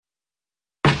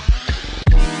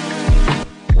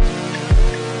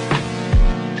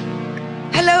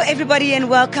everybody, and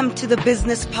welcome to the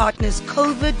Business Partners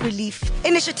COVID Relief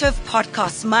Initiative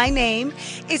podcast. My name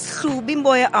is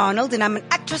Bimboya Arnold, and I'm an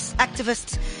actress,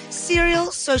 activist,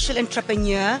 serial social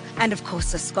entrepreneur, and of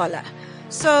course, a scholar.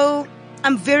 So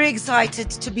I'm very excited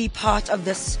to be part of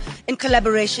this in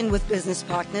collaboration with Business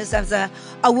Partners. As a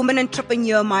woman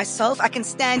entrepreneur myself, I can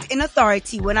stand in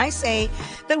authority when I say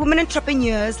that women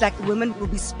entrepreneurs, like the women we'll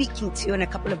be speaking to in a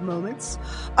couple of moments,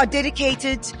 are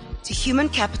dedicated to human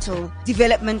capital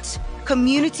development,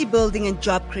 community building, and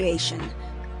job creation.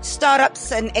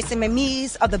 Startups and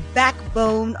SMMEs are the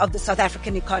backbone of the South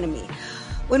African economy.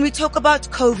 When we talk about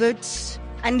COVID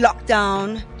and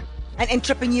lockdown and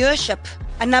entrepreneurship,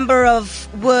 a number of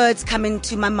words come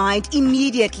into my mind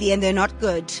immediately, and they're not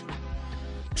good.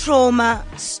 Trauma,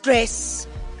 stress,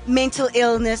 mental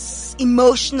illness,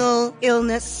 emotional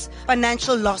illness,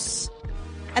 financial loss,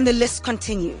 and the list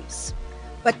continues.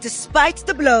 But despite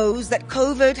the blows that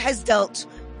COVID has dealt,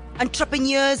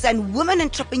 entrepreneurs and women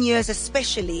entrepreneurs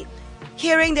especially,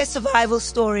 hearing their survival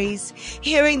stories,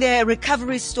 hearing their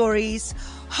recovery stories,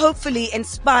 hopefully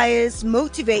inspires,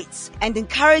 motivates, and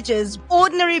encourages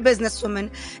ordinary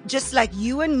businesswomen just like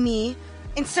you and me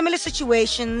in similar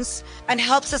situations, and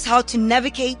helps us how to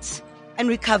navigate and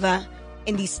recover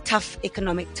in these tough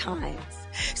economic times.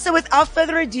 So without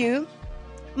further ado,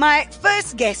 my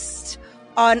first guest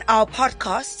on our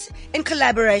podcast, in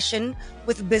collaboration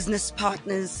with Business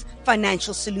Partners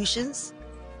Financial Solutions,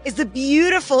 is the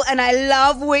beautiful, and I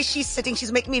love where she's sitting.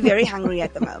 She's making me very hungry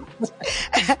at the moment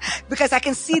because I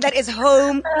can see that it's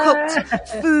home cooked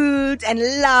food and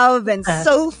love and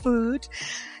soul food,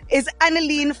 is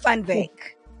Anneline van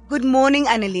Wyk. Good morning,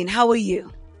 Anneline. How are you?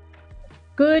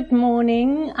 Good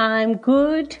morning. I'm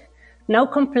good. No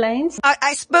complaints.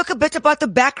 I spoke a bit about the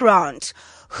background.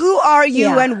 Who are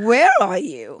you and where are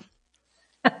you?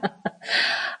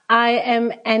 I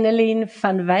am Anneline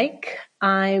van Wyk.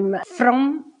 I'm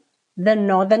from the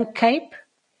Northern Cape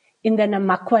in the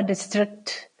Namakwa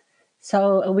district.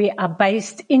 So we are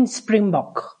based in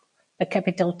Springbok, the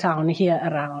capital town here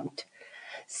around.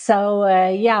 So,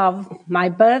 my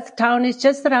birth town is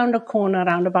just around the corner,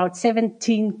 around about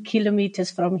 17 kilometers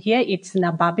from here. It's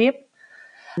Nababib,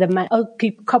 the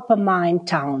Oakkeep copper mine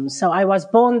town. So I was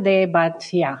born there, but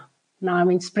now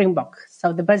I'm in Springbok.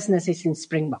 So the business is in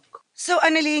Springbok. So,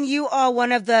 Anneline, you are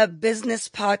one of the Business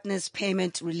Partners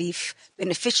Payment Relief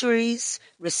beneficiaries,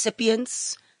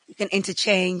 recipients. You can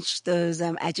interchange those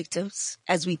adjectives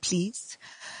as we please.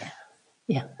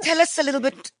 Yeah. Tell us a little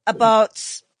bit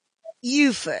about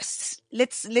you first.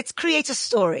 Let's create a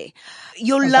story.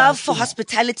 Your love for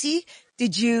hospitality,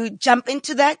 did you jump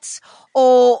into that,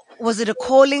 or was it a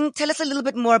calling? Tell us a little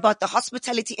bit more about the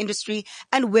hospitality industry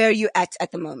and where you're at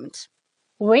the moment.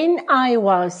 When I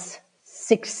was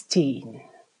 16,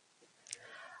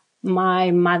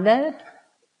 my mother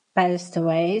passed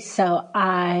away, so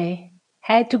I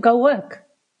had to go work.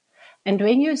 And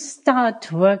when you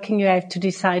start working, you have to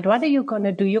decide, what are you going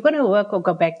to do? You're going to work or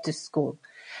go back to school.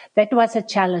 That was a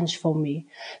challenge for me.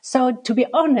 So to be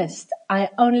honest, I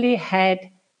only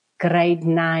had grade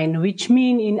 9, which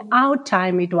means in our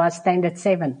time it was standard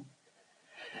 7.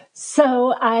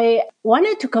 So I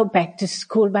wanted to go back to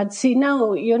school, but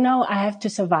I have to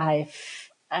survive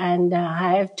and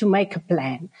I have to make a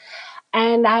plan.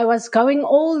 And I was going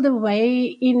all the way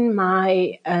in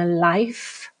my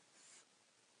life,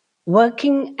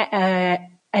 working at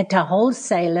a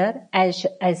wholesaler as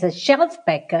a shelf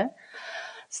packer,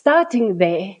 starting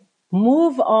there,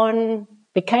 move on,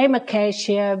 became a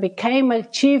cashier, became a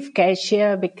chief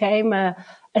cashier, became a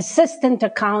assistant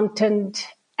accountant,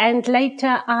 and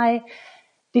later I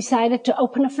decided to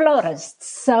open a florist.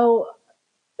 So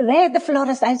there at the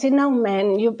florist, I said, no,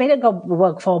 man, you better go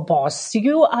work for a boss.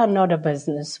 You are not a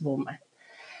businesswoman.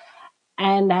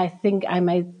 And I think I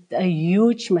made a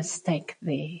huge mistake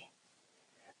there.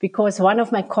 Because one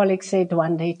of my colleagues said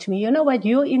one day to me, you know what,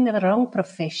 you're in the wrong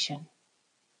profession.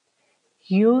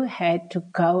 You had to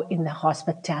go in the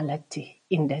hospitality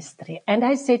industry. And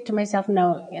I said to myself,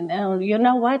 no, you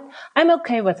know what, I'm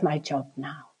okay with my job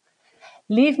now.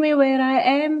 Leave me where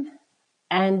I am.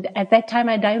 And at that time,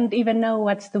 I don't even know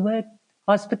what's the word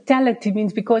hospitality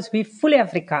means, because we're fully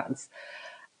Afrikaans.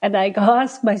 And I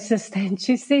asked my sister, and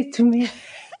she said to me,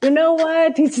 you know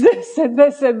what, it's this and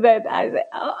this and that. I said,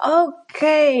 oh,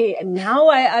 okay, now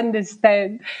I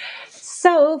understand.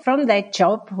 So from that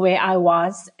job where I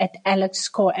was at Alex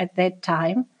Core at that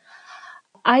time,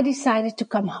 I decided to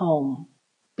come home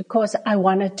because I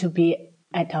wanted to be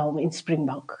at home in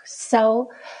Springbok.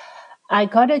 So I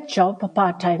got a job, a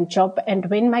part-time job, and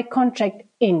when my contract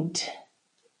ended,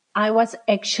 I was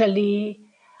actually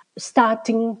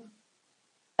starting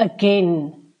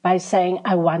again by saying,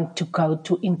 I want to go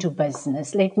into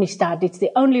business. Let me start. It's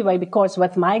the only way, because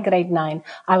with my grade 9,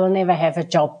 I will never have a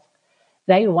job.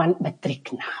 They want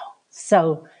matric now.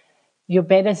 So you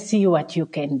better see what you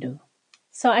can do.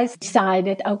 So I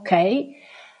decided, okay,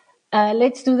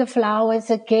 let's do the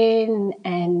flowers again.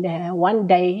 And one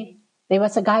day there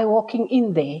was a guy walking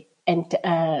in there, and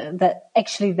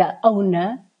the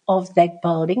owner of that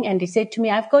building, and he said to me,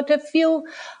 I've got a few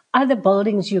other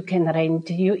buildings you can rent.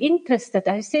 Are you interested?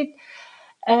 I said,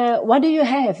 what do you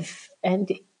have?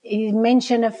 And he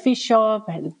mentioned a fish shop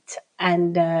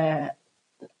and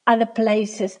other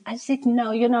places. I said,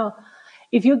 no,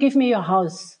 if you give me your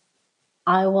house,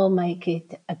 I will make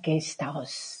it a guest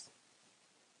house.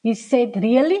 He said,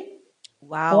 really?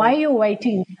 Wow. Why are you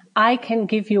waiting? I can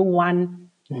give you one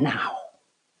now.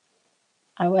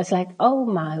 I was like, oh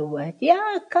my word.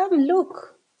 Yeah, come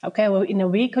look. Okay, well, in a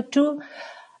week or two,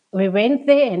 we went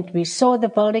there and we saw the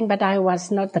building, but I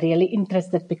was not really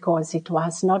interested because it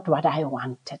was not what I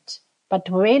wanted. But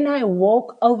when I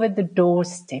walk over the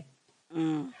doorstep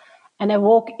and I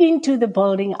walk into the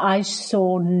building, I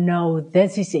saw, no,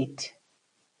 this is it.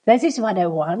 This is what I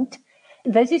want.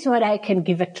 This is what I can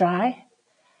give a try.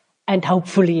 And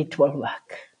hopefully it will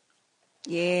work.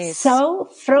 Yes. So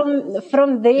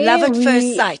from there, love at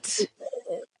first sight.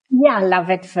 Yeah, love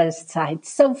at first sight.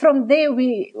 So from there,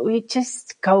 we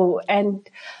just go. And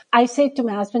I said to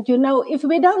my husband, if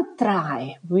we don't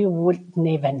try, we would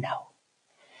never know.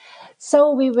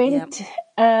 So we went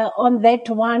on that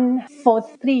one for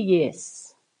 3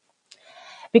 years,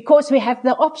 because we have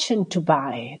the option to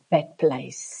buy that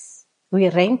place. We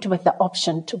rent with the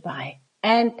option to buy.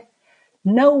 And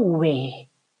nowhere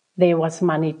there was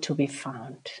money to be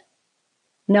found.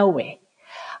 Nowhere.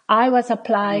 I was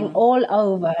applying all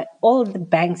over, all the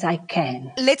banks I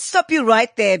can. Let's stop you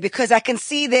right there, because I can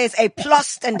see there's a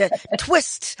plot and a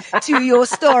twist to your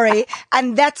story.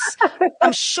 And that's,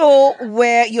 I'm sure,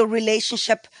 where your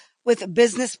relationship with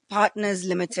Business Partners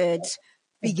Limited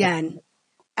began.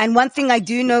 And one thing I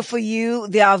do know for you,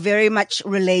 they are very much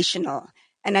relational.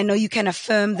 And I know you can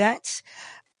affirm that.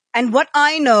 And what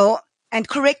I know, and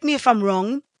correct me if I'm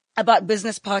wrong, about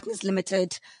Business Partners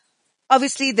Limited,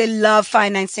 obviously they love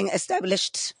financing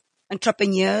established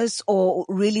entrepreneurs, or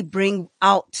really bring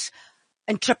out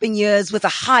entrepreneurs with a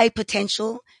high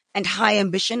potential and high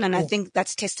ambition. And I think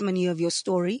that's testimony of your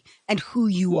story and who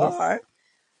you are.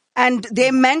 And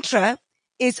their mantra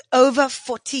is over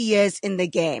 40 years in the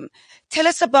game. Tell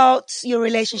us about your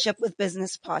relationship with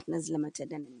Business Partners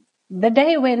Limited. The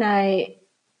day when I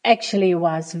actually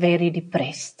was very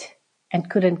depressed and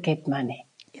couldn't get money,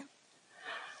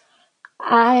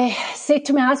 I said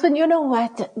to my husband, you know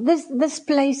what, this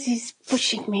place is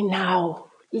pushing me now.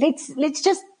 Let's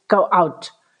just go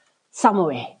out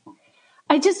somewhere.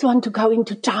 I just want to go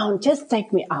into town. Just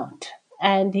take me out.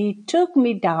 And he took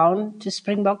me down to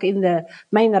Springbok in the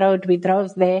main road. We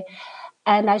drove there,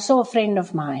 and I saw a friend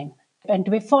of mine, and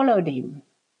we followed him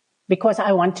because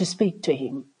I want to speak to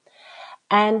him.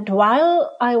 And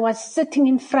while I was sitting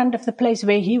in front of the place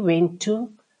where he went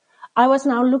to, I was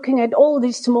now looking at all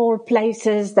these small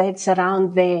places that's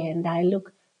around there, and I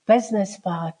look, Business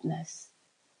Partners.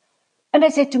 And I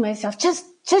said to myself, just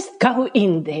go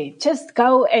in there. Just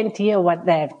go and hear what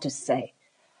they have to say.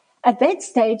 At that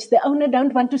stage, the owner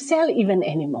don't want to sell even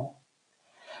anymore.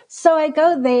 So I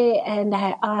go there and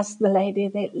I ask the lady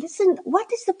there, listen,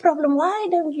 what is the problem? Why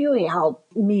don't you help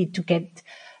me to get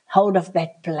hold of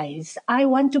that place? I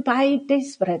want to buy it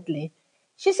desperately.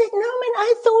 She said, no, man,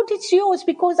 I thought it's yours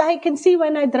because I can see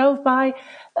when I drove by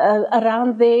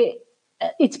around there,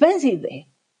 it's busy there.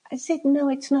 I said, no,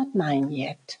 it's not mine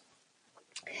yet.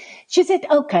 She said,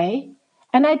 okay.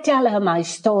 And I tell her my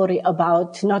story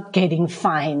about not getting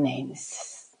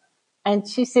finance. And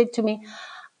she said to me,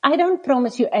 I don't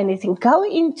promise you anything. Go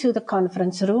into the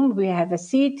conference room. We have a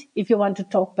seat if you want to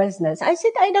talk business. I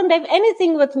said, I don't have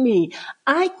anything with me.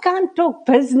 I can't talk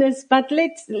business, but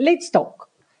let's talk.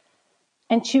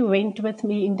 And she went with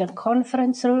me in the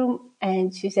conference room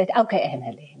and she said, okay,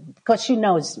 Annalyn, because she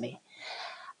knows me.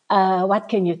 What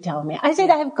can you tell me? I said,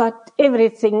 I've got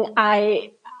everything.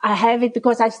 I have it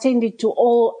because I sent it to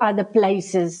all other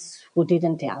places who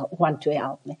didn't want to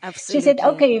help me. Absolutely. She said,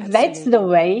 okay, if that's the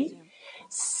way,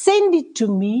 send it to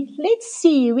me. Let's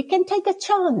see. We can take a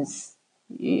chance.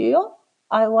 Yeah.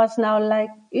 I was now like,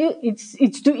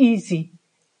 it's too easy.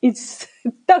 It's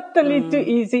totally too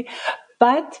easy.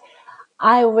 But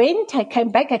I came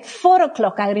back at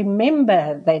 4:00. I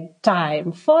remember that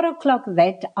time, 4:00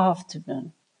 that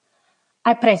afternoon.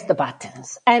 I pressed the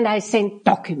buttons and I sent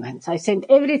documents. I sent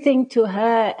everything to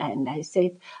her and I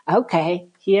said, okay,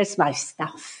 here's my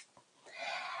stuff.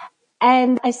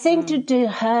 And I sent it to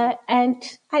her, and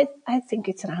I think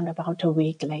it's around about a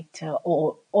week later,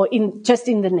 or just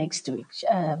in the next week,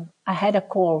 I had a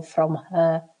call from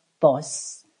her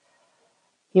boss.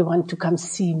 He wanted to come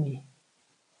see me.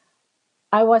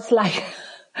 I was like,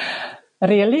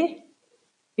 really?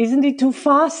 Isn't it too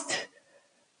fast?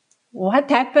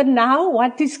 What happened now?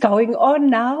 What is going on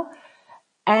now?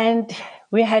 And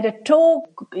we had a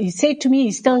talk. He said to me,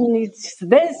 he still needs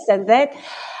this and that.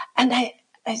 And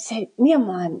I said,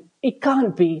 Nirman, it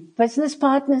can't be. Business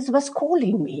Partners was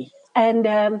calling me. And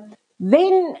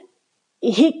then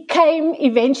he came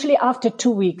eventually after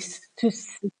 2 weeks.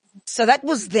 So that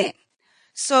was then.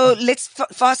 So let's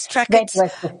fast track That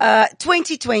it. was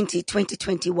 2020,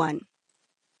 2021.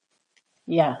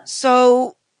 Yeah.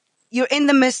 So you're in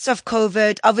the midst of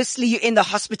COVID. Obviously, you're in the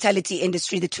hospitality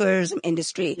industry, the tourism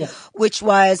industry, Yeah. which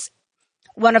was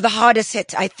one of the hardest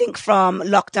hit, I think, from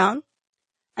lockdown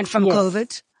and from Yes.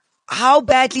 COVID. How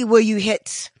badly were you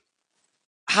hit?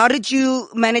 How did you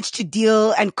manage to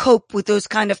deal and cope with those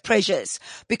kind of pressures?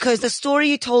 Because the story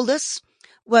you told us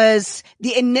was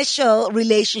the initial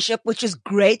relationship, which is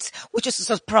great, which is a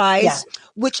surprise,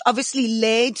 which obviously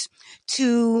led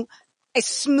to a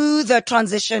smoother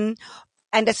transition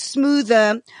and a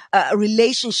smoother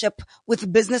relationship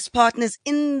with business partners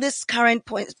in this current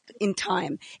point in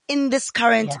time, in this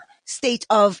current state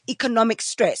of economic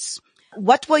stress.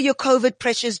 What were your COVID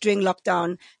pressures during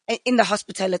lockdown in the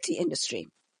hospitality industry?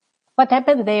 What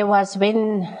happened there was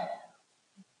when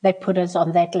they put us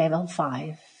on that level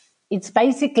 5. It's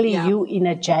basically you in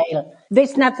a jail.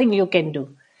 There's nothing you can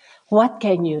do. What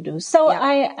can you do? So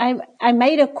I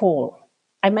made a call.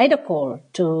 I made a call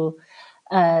to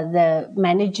the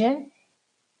manager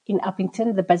in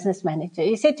Uppington, the business manager.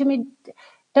 He said to me,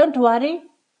 don't worry,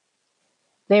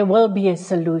 there will be a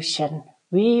solution.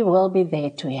 We will be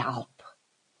there to help.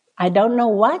 I don't know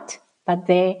what, but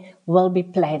there will be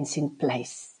plans in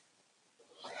place.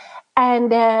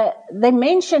 And they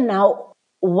mention now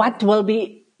what will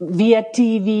be via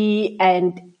TV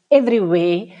and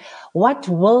everywhere, what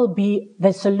will be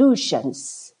the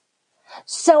solutions.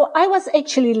 So I was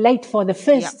actually late for the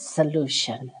first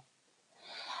solution.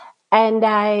 And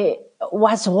I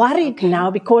was worried now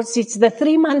because it's the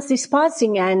 3 months is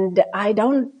passing and I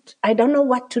don't know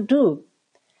what to do.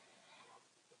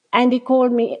 And he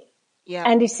called me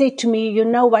and he said to me, you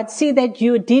know what, see that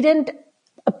you didn't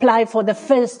apply for the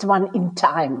first one in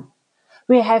time.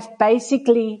 We have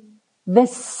basically the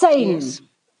same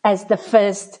as the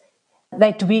first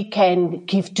that we can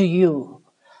give to you.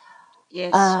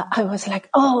 Yes. I was like,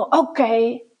 oh,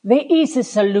 okay, there is a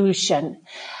solution.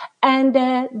 And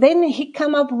then he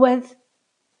come up with,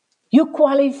 you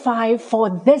qualify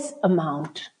for this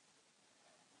amount.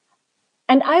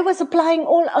 And I was applying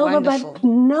all over, but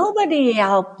nobody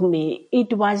helped me.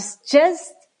 It was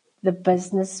just the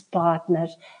business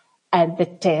partners and the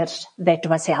TERS that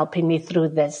was helping me through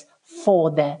this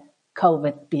for the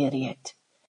COVID period.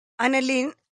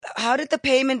 Annelien, how did the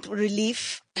payment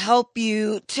relief help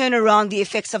you turn around the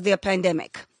effects of the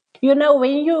pandemic? You know,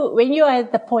 when you are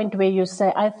at the point where you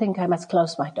say, I think I must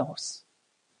close my doors,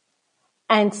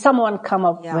 and someone come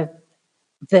up with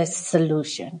this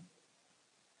solution,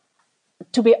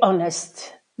 to be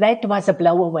honest, that was a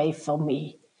blow away for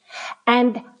me.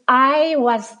 And I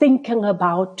was thinking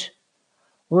about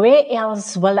where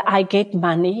else will I get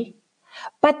money?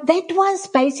 But that was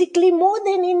basically more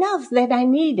than enough that I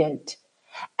needed.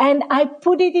 And I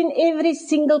put it in every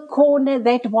single corner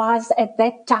that was at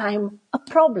that time a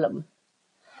problem.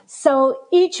 So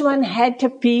each one had a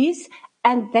piece,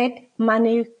 and that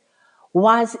money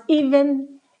was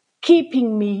even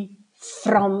keeping me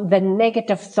from the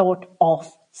negative thought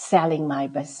of selling my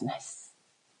business.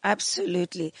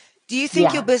 Absolutely. Do you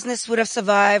think your business would have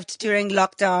survived during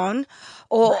lockdown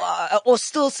or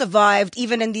still survived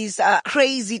even in these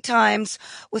crazy times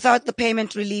without the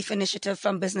payment relief initiative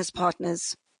from business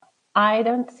partners? I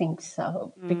don't think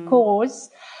so, because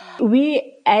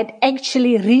we had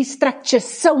actually restructured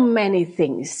so many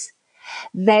things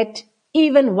that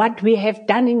even what we have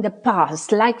done in the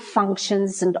past, like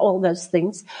functions and all those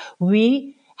things,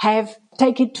 we have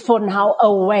taken it for now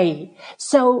away.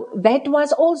 So that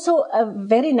was also a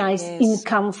very nice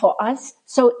income for us.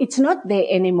 So it's not there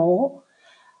anymore.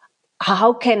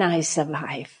 How can I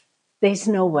survive? There's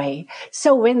no way.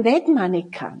 So when that money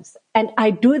comes and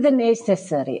I do the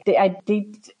necessary, I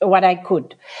did what I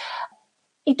could.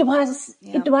 It was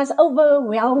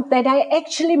overwhelmed that I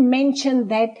actually mentioned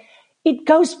that it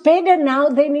goes better now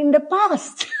than in the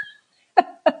past.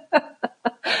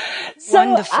 So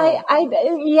Wonderful.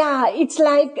 it's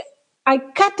like I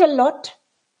cut a lot,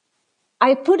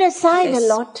 I put aside a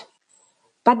lot,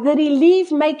 But the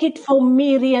relief make it for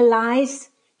me realize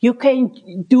you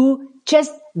can do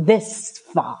just this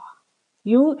far.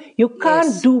 You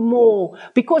can't Yes. do more,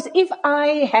 because if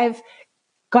I have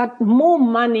got more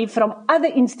money from other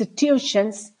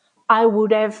institutions, I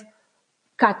would have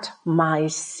cut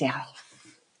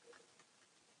myself.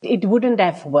 It wouldn't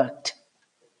have worked.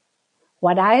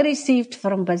 What I received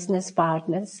from business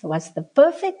partners was the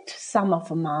perfect sum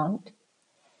of amount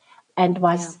and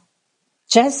was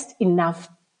just enough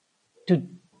to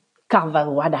cover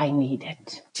what I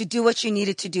needed. To do what you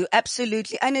needed to do.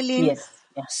 Absolutely. Annalyn, Yes.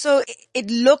 Yeah. so it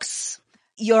looks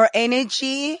your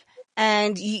energy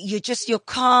and you're just your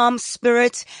calm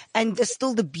spirit, and there's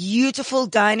still the beautiful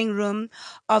dining room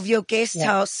of your guest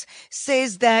house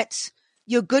says that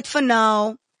you're good for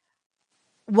now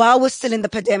while we're still in the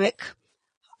pandemic.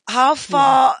 How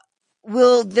far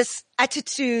will this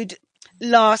attitude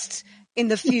last in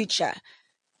the future?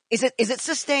 Is it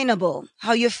sustainable,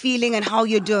 how you're feeling and how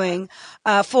you're doing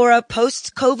for a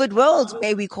post-COVID world,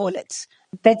 may we call it?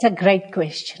 That's a great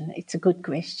question. It's a good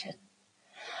question.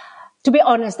 To be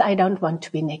honest, I don't want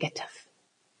to be negative.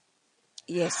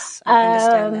 Yes, I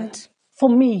understand that. For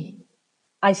me,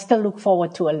 I still look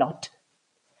forward to a lot.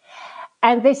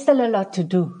 And there's still a lot to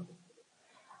do.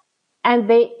 And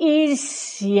there is,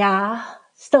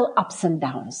 still ups and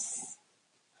downs.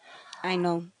 I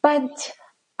know. But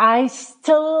I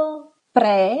still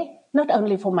pray, not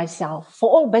only for myself, for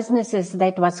all businesses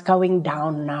that was going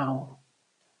down now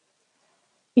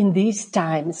in these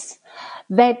times,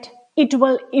 that it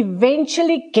will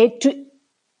eventually get to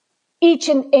each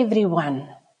and every one,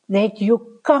 that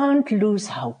you can't lose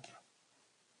hope.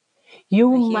 You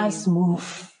must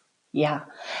move. Yeah.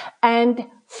 And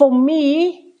for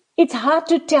me, it's hard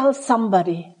to tell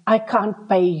somebody, I can't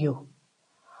pay you.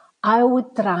 I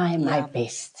would try my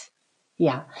best.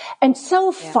 Yeah. And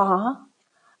so far,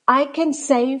 I can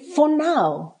say for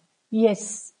now,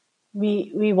 yes,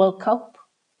 we will cope.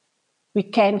 We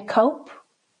can cope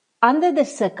under the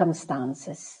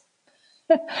circumstances.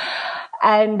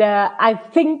 And I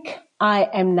think I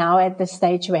am now at the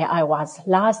stage where I was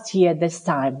last year this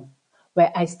time,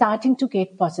 where I starting to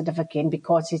get positive again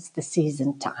because it's the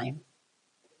season time.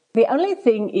 The only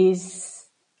thing is,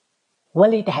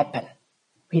 will it happen?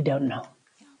 We don't know.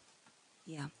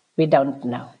 Yeah. We don't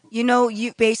know. You know,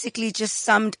 you basically just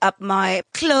summed up my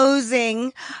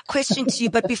closing question to you.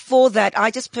 But before that,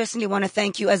 I just personally want to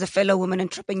thank you as a fellow woman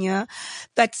entrepreneur.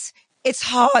 That it's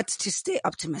hard to stay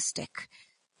optimistic.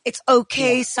 It's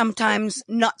okay sometimes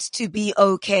not to be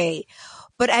okay.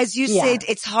 But as you said,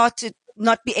 it's hard to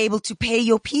not be able to pay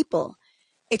your people.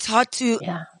 It's hard to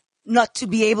not to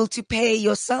be able to pay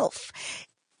yourself.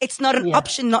 It's not an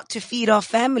option not to feed our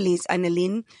families,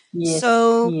 Annalyn.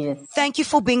 So thank you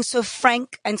for being so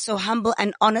frank and so humble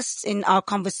and honest in our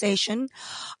conversation.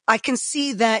 I can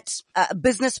see that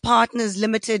Business Partners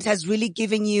Limited has really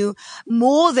given you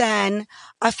more than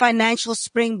a financial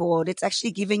springboard. It's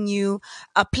actually given you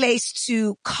a place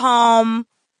to calm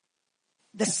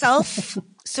the self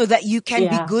so that you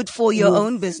can be good for your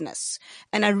own business.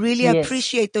 And I really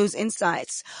appreciate those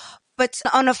insights. But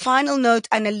on a final note,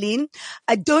 Annalyn,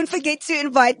 don't forget to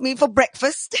invite me for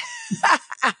breakfast.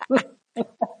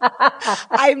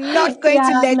 I'm not going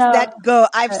to let that go.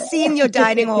 I've seen your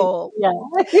dining hall.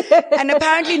 And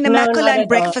apparently Namakoland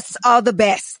breakfasts are the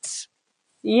best.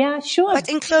 Yeah, sure. But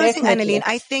in closing, Annalyn,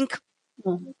 I think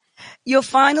your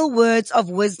final words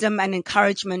of wisdom and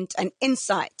encouragement and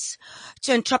insight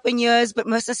to entrepreneurs, but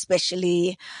most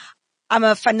especially, I'm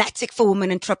a fanatic for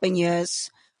women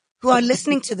entrepreneurs who are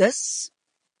listening to this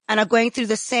and are going through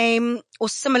the same or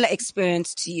similar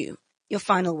experience to you. Your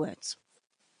final words.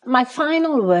 My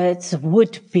final words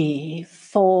would be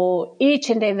for each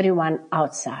and everyone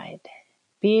outside,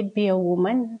 be it a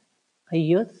woman, a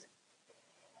youth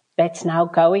that's now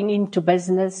going into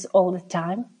business all the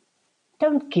time.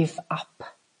 Don't give up.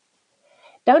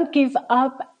 Don't give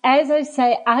up. As I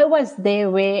say, I was there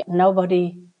where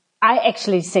I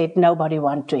actually said nobody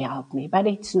wanted to help me, but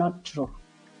it's not true.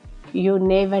 You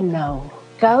never know.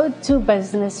 Go to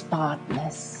Business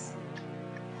Partners.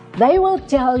 They will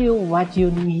tell you what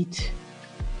you need.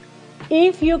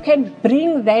 If you can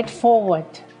bring that forward,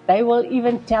 they will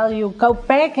even tell you, go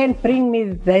back and bring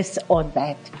me this or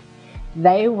that.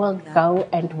 They will go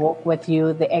and walk with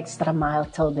you the extra mile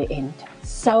till the end.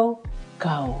 So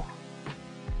go.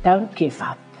 Don't give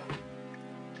up.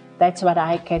 That's what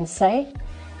I can say.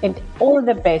 And all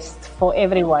the best for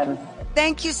everyone.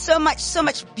 Thank you so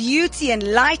much beauty and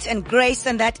light and grace.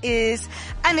 And that is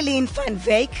Anneline van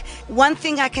Wyk. One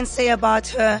thing I can say about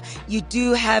her, you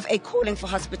do have a calling for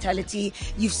hospitality.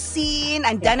 You've seen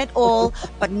and done it all,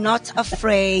 but not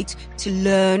afraid to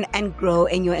learn and grow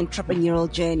in your entrepreneurial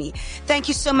journey. Thank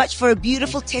you so much for a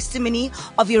beautiful testimony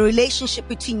of your relationship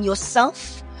between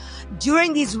yourself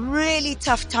during these really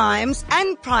tough times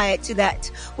and prior to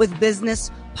that with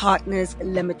Business Partners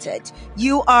Limited.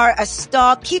 You are a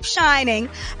star. Keep shining.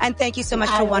 And thank you so much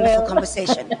for a wonderful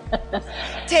conversation.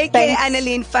 Take care,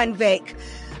 Anneline van Wyk.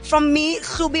 From me,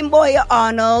 Khubimboya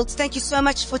Arnold, thank you so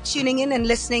much for tuning in and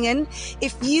listening in.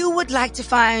 If you would like to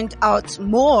find out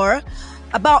more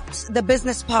about the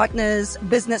Business Partners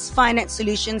Business Finance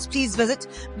Solutions, please visit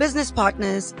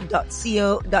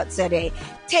businesspartners.co.za.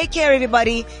 Take care,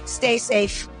 everybody. Stay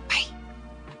safe.